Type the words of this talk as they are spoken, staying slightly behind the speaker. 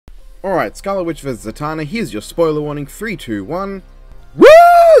Alright, Scarlet Witch vs. Zatanna, here's your spoiler warning, 3, 2, 1. Woo!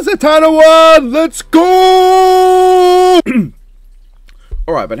 Zatanna won! Let's go!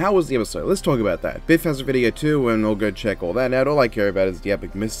 Alright, but how was the episode? Let's talk about that. Biff has a video too, and I'll go check all that out. All I care about is the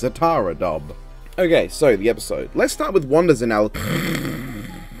epic Miss Zatanna dub. Okay, so the episode. Let's start with Wanda's analysis.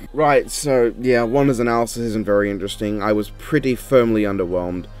 Right, so yeah, Wanda's analysis isn't very interesting. I was pretty firmly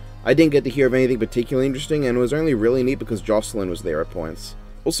underwhelmed. I didn't get to hear of anything particularly interesting, and it was only really neat because Jocelyn was there at points.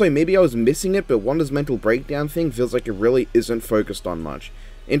 Also, maybe I was missing it, but Wanda's mental breakdown thing feels like it really isn't focused on much.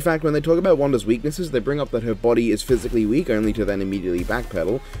 In fact, when they talk about Wanda's weaknesses, they bring up that her body is physically weak, only to then immediately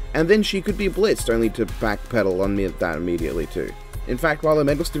backpedal, and then she could be blitzed, only to backpedal on that immediately too. In fact, while her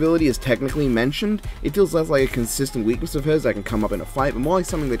mental stability is technically mentioned, it feels less like a consistent weakness of hers that can come up in a fight, but more like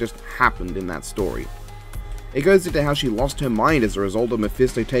something that just happened in that story. It goes into how she lost her mind as a result of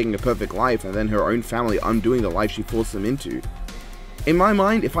Mephisto taking a perfect life, and then her own family undoing the life she forced them into. In my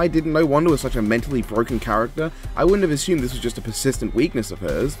mind, if I didn't know Wanda was such a mentally broken character, I wouldn't have assumed this was just a persistent weakness of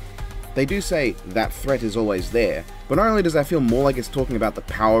hers. They do say that threat is always there, but not only does that feel more like it's talking about the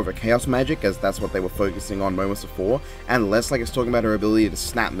power of her chaos magic, as that's what they were focusing on moments before, and less like it's talking about her ability to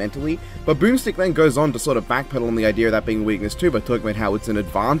snap mentally, but Boomstick then goes on to sort of backpedal on the idea of that being a weakness too by talking about how it's an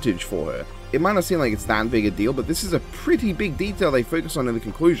advantage for her. It might not seem like it's that big a deal, but this is a pretty big detail they focus on in the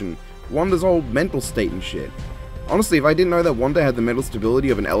conclusion. Wanda's whole mental state and shit. Honestly, if I didn't know that Wanda had the mental stability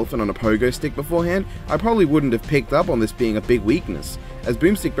of an elephant on a pogo stick beforehand, I probably wouldn't have picked up on this being a big weakness, as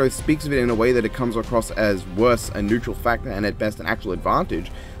Boomstick both speaks of it in a way that it comes across as worse a neutral factor and at best an actual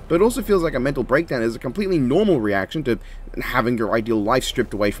advantage, but it also feels like a mental breakdown is a completely normal reaction to having your ideal life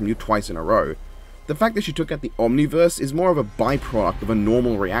stripped away from you twice in a row. The fact that she took out the Omniverse is more of a byproduct of a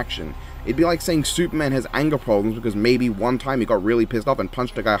normal reaction. It'd be like saying Superman has anger problems because maybe one time he got really pissed off and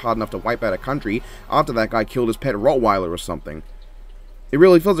punched a guy hard enough to wipe out a country after that guy killed his pet Rottweiler or something. It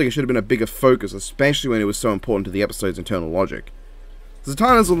really feels like it should have been a bigger focus, especially when it was so important to the episode's internal logic.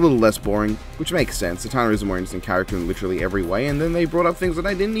 Zatanna's a little less boring, which makes sense. Zatanna is a more interesting character in literally every way, and then they brought up things that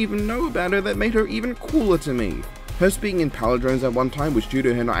I didn't even know about her that made her even cooler to me. Her speaking in palindromes at one time, which due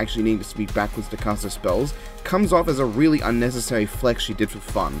to her not actually needing to speak backwards to cast her spells, comes off as a really unnecessary flex she did for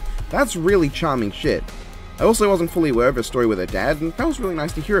fun. That's really charming shit. I also wasn't fully aware of her story with her dad, and that was really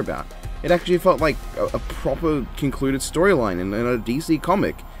nice to hear about. It actually felt like a proper concluded storyline in a DC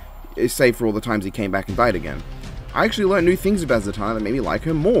comic, save for all the times he came back and died again. I actually learned new things about Zatanna that made me like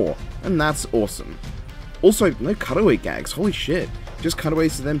her more, and that's awesome. Also, no cutaway gags, holy shit. Just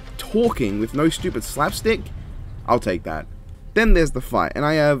cutaways to them talking with no stupid slapstick? I'll take that. Then there's the fight, and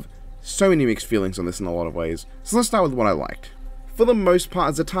I have so many mixed feelings on this in a lot of ways, so let's start with what I liked. For the most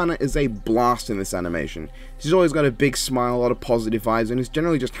part, Zatanna is a blast in this animation. She's always got a big smile, a lot of positive vibes, and is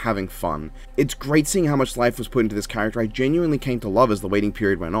generally just having fun. It's great seeing how much life was put into this character I genuinely came to love as the waiting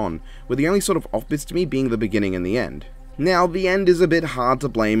period went on, with the only sort of off bits to me being the beginning and the end. Now, the end is a bit hard to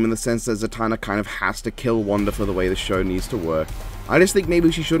blame in the sense that Zatanna kind of has to kill Wanda for the way the show needs to work. I just think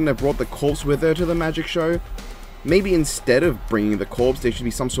maybe she shouldn't have brought the corpse with her to the magic show. Maybe instead of bringing the corpse, there should be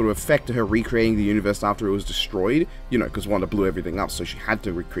some sort of effect to her recreating the universe after it was destroyed, you know, because Wanda blew everything up, so she had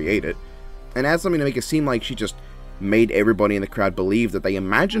to recreate it, and add something to make it seem like she just made everybody in the crowd believe that they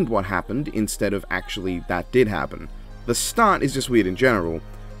imagined what happened instead of actually that did happen. The start is just weird in general.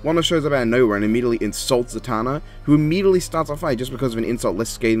 Wanda shows up out of nowhere and immediately insults Zatanna, who immediately starts a fight just because of an insult less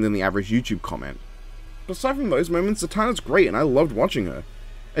scathing than the average YouTube comment. But aside from those moments, Zatanna's great and I loved watching her.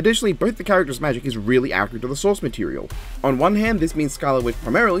 Additionally, both the character's magic is really accurate to the source material. On one hand, this means Scarlet Witch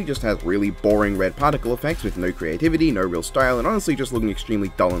primarily just has really boring red particle effects with no creativity, no real style, and honestly just looking extremely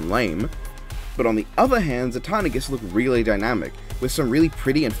dull and lame. But on the other hand, Zatanna gets to look really dynamic, with some really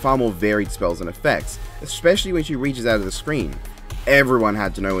pretty and far more varied spells and effects, especially when she reaches out of the screen. Everyone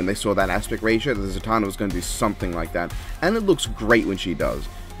had to know when they saw that aspect ratio that Zatanna was going to do something like that, and it looks great when she does,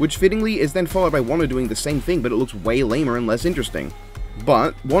 which fittingly is then followed by Wanda doing the same thing, but it looks way lamer and less interesting.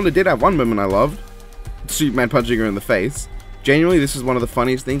 But Wanda did have one moment I loved, Superman punching her in the face. Genuinely, this is one of the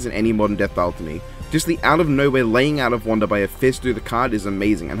funniest things in any modern death battle to me. Just the out of nowhere laying out of Wanda by a fist through the card is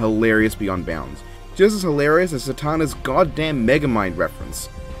amazing and hilarious beyond bounds. Just as hilarious as Zatanna's goddamn Megamind reference.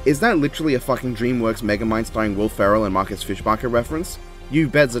 Is that literally a fucking DreamWorks Megamind starring Will Ferrell and Marcus Fishbacher reference? You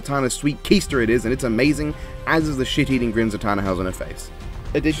bet Zatanna's sweet keister it is, and it's amazing, as is the shit-eating grin Zatanna has on her face.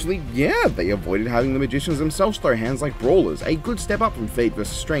 Additionally, yeah, they avoided having the magicians themselves throw hands like brawlers, a good step up from Fate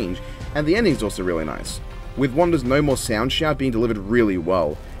vs. Strange, and the ending's also really nice, with Wanda's no more sound shout being delivered really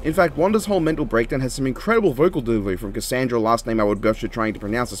well. In fact, Wanda's whole mental breakdown has some incredible vocal delivery from Cassandra, last name I would butcher trying to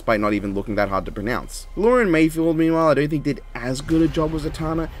pronounce despite not even looking that hard to pronounce. Lauren Mayfield, meanwhile, I don't think did as good a job as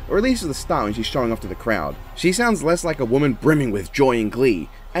Zatanna, or at least at the start when she's showing off to the crowd. She sounds less like a woman brimming with joy and glee,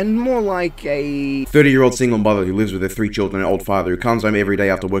 and more like a 30-year-old single mother who lives with her 3 children and an old father who comes home every day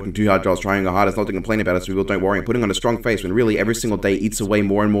after working 2 hard jobs, trying her hardest not to complain about it, so people don't worry, and putting on a strong face when really every single day eats away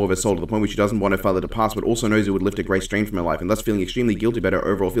more and more of her soul to the point where she doesn't want her father to pass, but also knows it would lift a great strain from her life, and thus feeling extremely guilty about her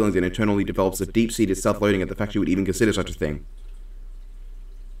overall feelings and internally develops a deep-seated self-loathing at the fact she would even consider such a thing.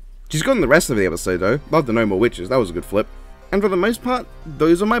 She's good in the rest of the episode though. Love the No More Witches, that was a good flip. And for the most part,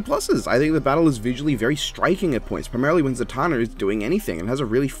 those are my pluses. I think the battle is visually very striking at points, primarily when Zatanna is doing anything and has a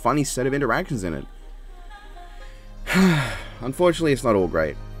really funny set of interactions in it. Unfortunately, it's not all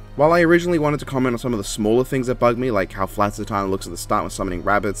great. While I originally wanted to comment on some of the smaller things that bugged me, like how flat Zatanna looks at the start when summoning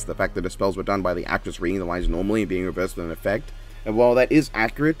rabbits, the fact that the spells were done by the actress reading the lines normally and being reversed with an effect, and while that is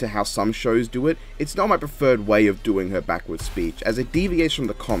accurate to how some shows do it, it's not my preferred way of doing her backwards speech, as it deviates from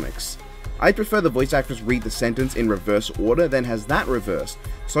the comics. I'd prefer the voice actress read the sentence in reverse order than has that reversed,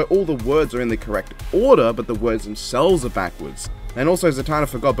 so all the words are in the correct order, but the words themselves are backwards. And also Zatanna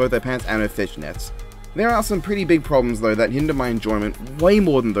forgot both her pants and her fishnets. There are some pretty big problems though that hinder my enjoyment way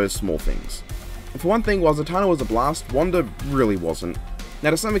more than those small things. And for one thing, while Zatanna was a blast, Wanda really wasn't. Now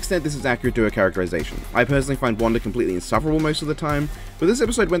to some extent this is accurate to her characterization. I personally find Wanda completely insufferable most of the time, but this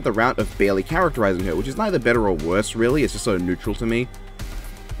episode went the route of barely characterizing her, which is neither better or worse really, it's just sort of neutral to me.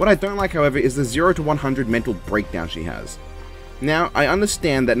 What I don't like, however, is the 0 to 100 mental breakdown she has. Now, I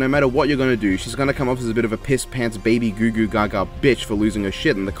understand that no matter what you're going to do, she's going to come off as a bit of a piss-pants baby goo-goo gaga bitch for losing her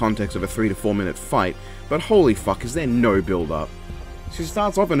shit in the context of a 3 to 4 minute fight, but holy fuck, is there no build-up. She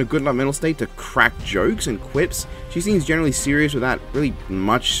starts off in a good enough mental state to crack jokes and quips. She seems generally serious without really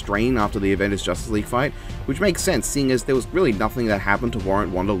much strain after the Avengers Justice League fight, which makes sense seeing as there was really nothing that happened to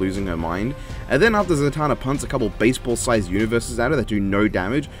warrant Wanda losing her mind. And then after Zatanna punts a couple baseball-sized universes at her that do no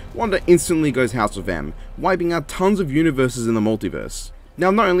damage, Wanda instantly goes House of M, wiping out tons of universes in the multiverse.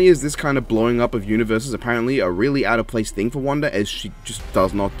 Now, not only is this kind of blowing up of universes apparently a really out-of-place thing for Wanda, as she just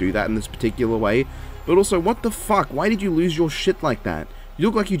does not do that in this particular way, but also, what the fuck, why did you lose your shit like that? You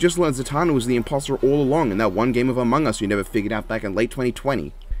look like you just learned Zatanna was the imposter all along in that one game of Among Us you never figured out back in late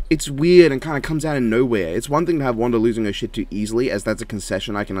 2020. It's weird and kind of comes out of nowhere. It's one thing to have Wanda losing her shit too easily, as that's a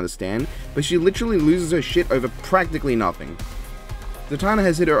concession I can understand, but she literally loses her shit over practically nothing. Zatanna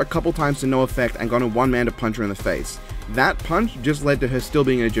has hit her a couple times to no effect and gone one man to punch her in the face. That punch just led to her still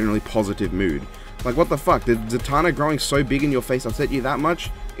being in a generally positive mood. Like, what the fuck, did Zatanna growing so big in your face upset you that much?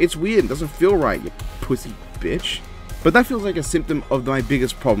 It's weird, it doesn't feel right, you pussy bitch. But that feels like a symptom of my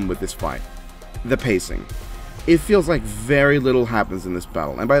biggest problem with this fight. The pacing. It feels like very little happens in this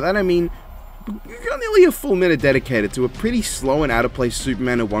battle, and by that I mean, you got nearly a full minute dedicated to a pretty slow and out-of-place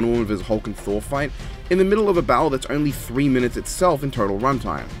Superman and Wonder Woman vs. Hulk and Thor fight, in the middle of a battle that's only 3 minutes itself in total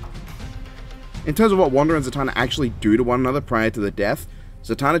runtime. In terms of what Wanda and Zatanna actually do to one another prior to the death,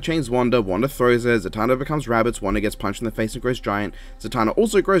 Zatanna chains Wanda, Wanda throws her, Zatanna becomes rabbits, Wanda gets punched in the face and grows giant, Zatanna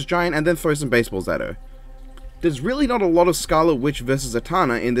also grows giant and then throws some baseballs at her. There's really not a lot of Scarlet Witch vs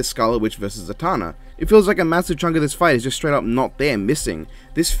Zatanna in this Scarlet Witch vs Zatanna. It feels like a massive chunk of this fight is just straight up not there, missing.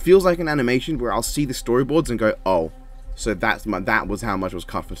 This feels like an animation where I'll see the storyboards and go, oh, so that was how much was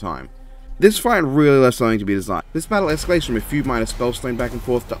cut for time. This fight really left something to be desired. This battle escalates from a few minor spells thrown back and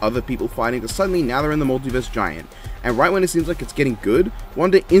forth to other people fighting to suddenly now they're in the multiverse giant. And right when it seems like it's getting good,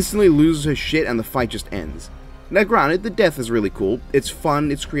 Wanda instantly loses her shit and the fight just ends. Now granted, the death is really cool, it's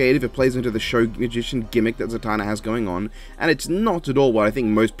fun, it's creative, it plays into the show magician gimmick that Zatanna has going on, and it's not at all what I think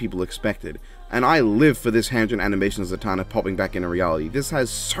most people expected. And I live for this hand-drawn animation of Zatanna popping back into reality. This has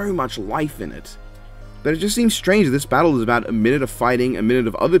so much life in it. But it just seems strange that this battle is about a minute of fighting, a minute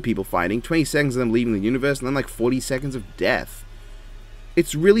of other people fighting, 20 seconds of them leaving the universe, and then like 40 seconds of death.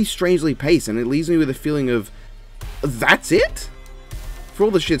 It's really strangely paced, and it leaves me with a feeling of, that's it? For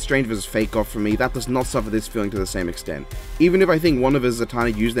all the shit Strange vs. Fate got from me, that does not suffer this feeling to the same extent, even if I think Wanda vs.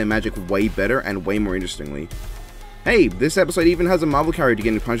 Zatanna used their magic way better and way more interestingly. Hey, this episode even has a Marvel character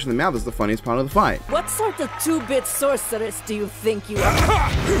getting punched in the mouth as the funniest part of the fight. What sort of two-bit sorceress do you think you are?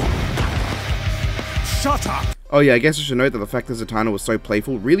 Shut up! Oh yeah, I guess I should note that the fact that Zatanna was so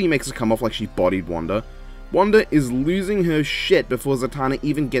playful really makes it come off like she bodied Wanda. Wanda is losing her shit before Zatanna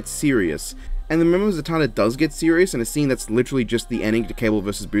even gets serious. And the moment Zatanna does get serious in a scene that's literally just the ending to Cable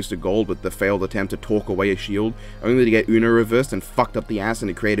vs. Booster Gold with the failed attempt to talk away a shield, only to get Una reversed and fucked up the ass in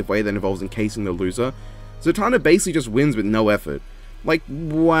a creative way that involves encasing the loser, Zatanna basically just wins with no effort. Like,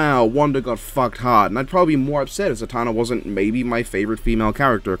 wow, Wanda got fucked hard, and I'd probably be more upset if Zatanna wasn't maybe my favorite female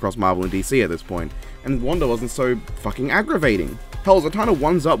character across Marvel and DC at this point, and Wanda wasn't so fucking aggravating. Hell, Zatanna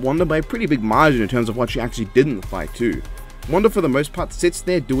ones up Wanda by a pretty big margin in terms of what she actually did in the fight too. Wanda for the most part sits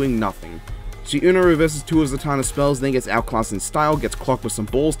there doing nothing. She Uno reverses 2 of Zatanna's spells, then gets outclassed in style, gets clocked with some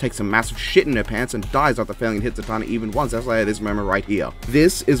balls, takes a massive shit in her pants, and dies after failing to hit Zatanna even once. That's like this moment right here.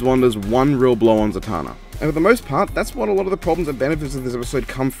 This is Wanda's one real blow on Zatanna. And for the most part, that's what a lot of the problems and benefits of this episode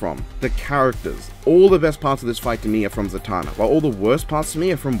come from. The characters. All the best parts of this fight to me are from Zatanna, while all the worst parts to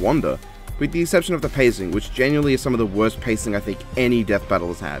me are from Wanda. With the exception of the pacing, which genuinely is some of the worst pacing I think any death battle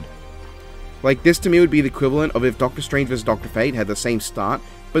has had. Like, this to me would be the equivalent of if Doctor Strange vs. Dr. Fate had the same start,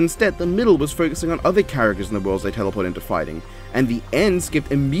 but instead the middle was focusing on other characters in the worlds they teleport into fighting, and the end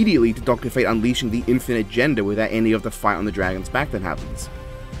skipped immediately to Dr. Fate unleashing the infinite gender without any of the fight on the dragon's back that happens.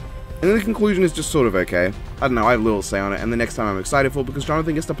 And then the conclusion is just sort of okay. I don't know, I have little say on it, and the next time I'm excited for because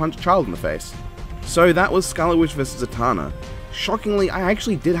Jonathan gets to punch a child in the face. So that was Scarlet Witch vs. Zatanna. Shockingly, I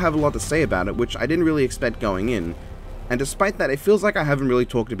actually did have a lot to say about it, which I didn't really expect going in. And despite that, it feels like I haven't really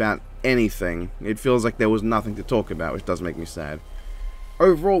talked about anything. It feels like there was nothing to talk about, which does make me sad.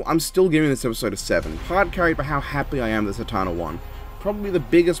 Overall, I'm still giving this episode a 7, hard carried by how happy I am that Zatanna won. Probably the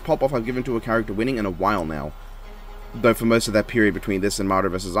biggest pop-off I've given to a character winning in a while now. Though for most of that period between this and Marta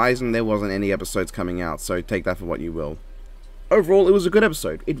vs. Eisen, there wasn't any episodes coming out, so take that for what you will. Overall, it was a good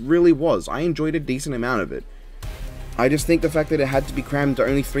episode. It really was. I enjoyed a decent amount of it. I just think the fact that it had to be crammed to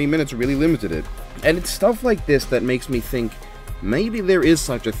only 3 minutes really limited it. And it's stuff like this that makes me think, maybe there is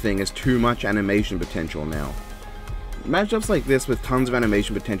such a thing as too much animation potential now. Matchups like this with tons of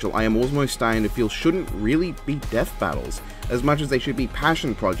animation potential I am almost starting to feel shouldn't really be death battles, as much as they should be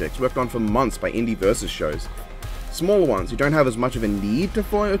passion projects worked on for months by indie versus shows. Smaller ones who don't have as much of a need to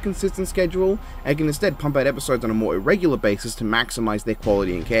follow a consistent schedule, and can instead pump out episodes on a more irregular basis to maximize their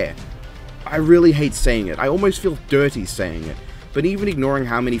quality and care. I really hate saying it, I almost feel dirty saying it, but even ignoring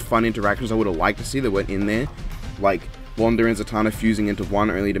how many fun interactions I would have liked to see that weren't in there, like Wanda and Zatanna fusing into one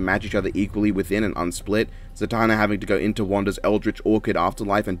only to match each other equally within and unsplit, Zatanna having to go into Wanda's eldritch orchid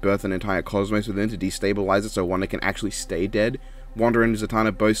afterlife and birth an entire cosmos within to destabilize it so Wanda can actually stay dead, Wanda and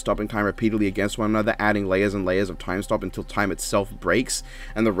Zatanna both stopping time repeatedly against one another, adding layers and layers of time stop until time itself breaks,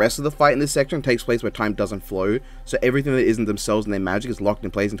 and the rest of the fight in this section takes place where time doesn't flow, so everything that isn't themselves and their magic is locked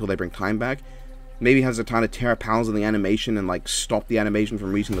in place until they bring time back. Maybe have Zatanna tear her powers of the animation and like stop the animation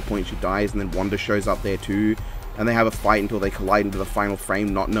from reaching the point she dies, and then Wanda shows up there too, and they have a fight until they collide into the final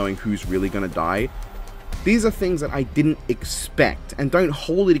frame, not knowing who's really gonna die. These are things that I didn't expect, and don't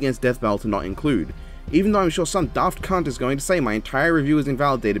hold it against Death Battle to not include. Even though I'm sure some daft cunt is going to say my entire review is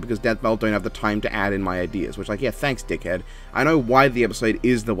invalidated because Death Battle don't have the time to add in my ideas, which like, yeah, thanks dickhead. I know why the episode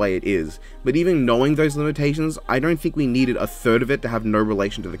is the way it is, but even knowing those limitations, I don't think we needed a third of it to have no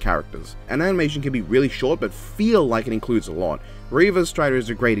relation to the characters. An animation can be really short but feel like it includes a lot. Reaver's Strider is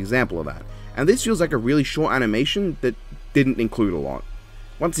a great example of that, and this feels like a really short animation that didn't include a lot.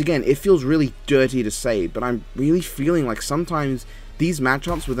 Once again, it feels really dirty to say, but I'm really feeling like sometimes these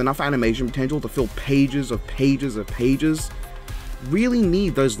matchups with enough animation potential to fill pages of pages of pages really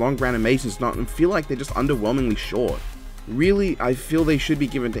need those longer animations not and feel like they're just underwhelmingly short. Really, I feel they should be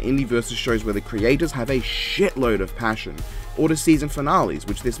given to indie versus shows where the creators have a shitload of passion, or to season finales,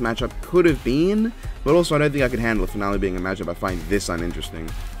 which this matchup could have been, but also I don't think I could handle a finale being a matchup I find this uninteresting.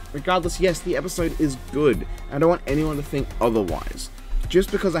 Regardless, yes, the episode is good, and I don't want anyone to think otherwise,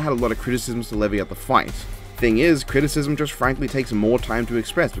 just because I had a lot of criticisms to levy at the fight. Thing is, criticism just frankly takes more time to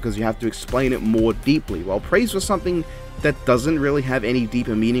express because you have to explain it more deeply, while praise for something that doesn't really have any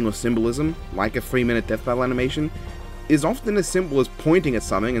deeper meaning or symbolism, like a 3-minute death battle animation, is often as simple as pointing at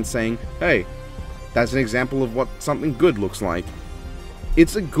something and saying, hey, that's an example of what something good looks like.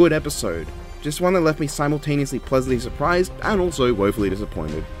 It's a good episode, just one that left me simultaneously pleasantly surprised and also woefully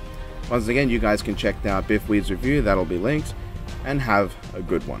disappointed. Once again, you guys can check out Biff Weed's review, that'll be linked, and have a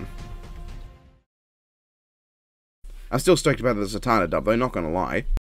good one. I'm still stoked about the Zatanna dub though, not gonna lie.